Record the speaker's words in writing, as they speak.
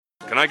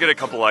Can I get a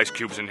couple ice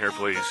cubes in here,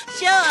 please?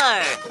 Sure.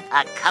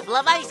 A couple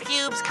of ice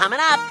cubes coming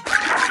up.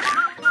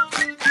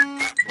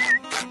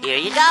 Here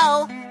you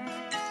go.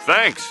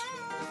 Thanks.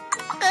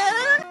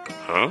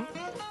 Huh?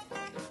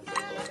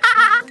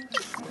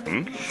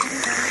 Hmm?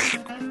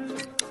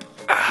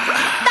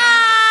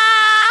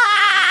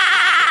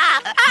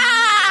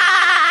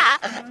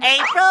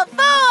 April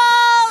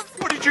Fools!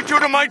 What did you do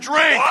to my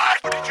drink?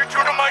 What? What did you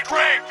do to my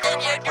drink? What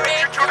did you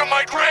do to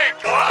my drink?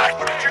 What?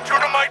 What did you do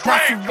to my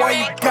drink? That's why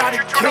you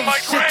gotta kill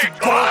shit to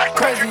go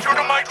crazy. What did you do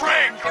to my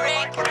drink?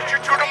 What did you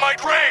do to my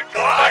drink?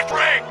 My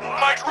drink,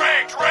 my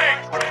drink,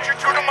 drink. What did you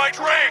do to my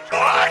drink?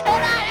 What?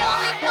 And I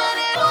only put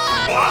it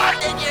on.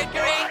 What? In your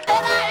drink.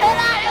 And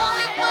I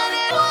only put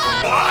it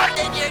on. What?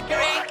 In your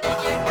drink. What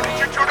did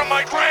you do to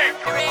my drink?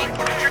 What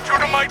did you do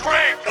to my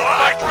drink?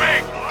 My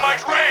drink, my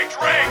drink,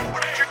 drink.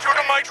 What did you do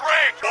to my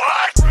drink?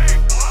 What?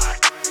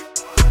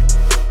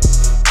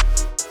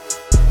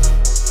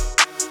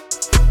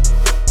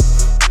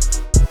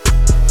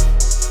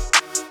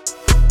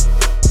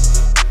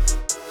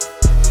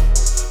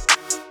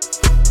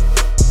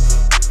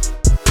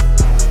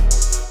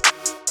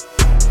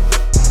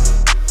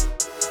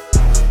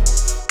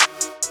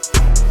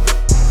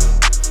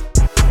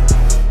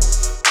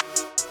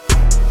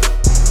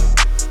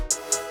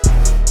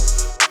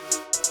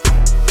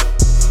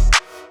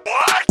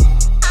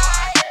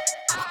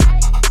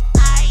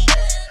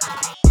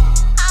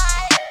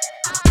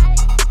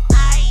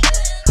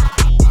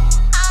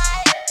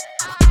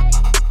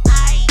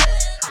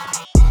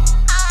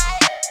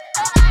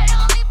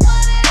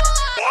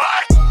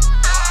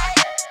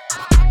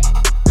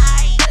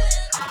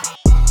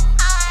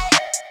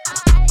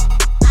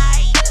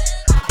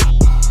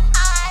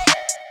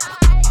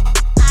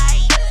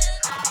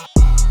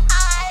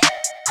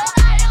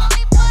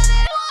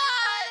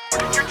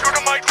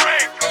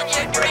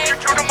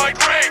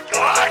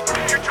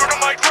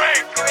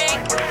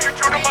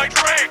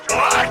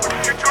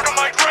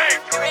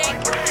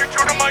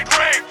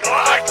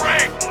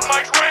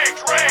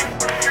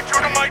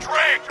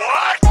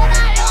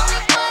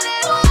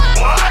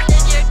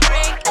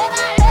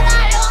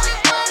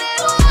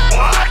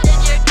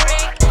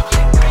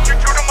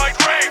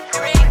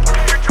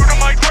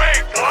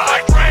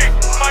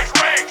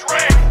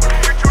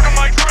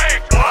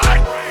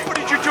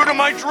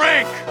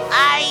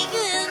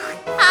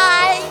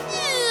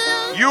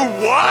 You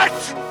what?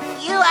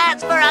 You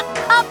asked for a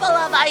couple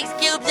of ice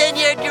cubes in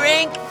your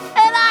drink.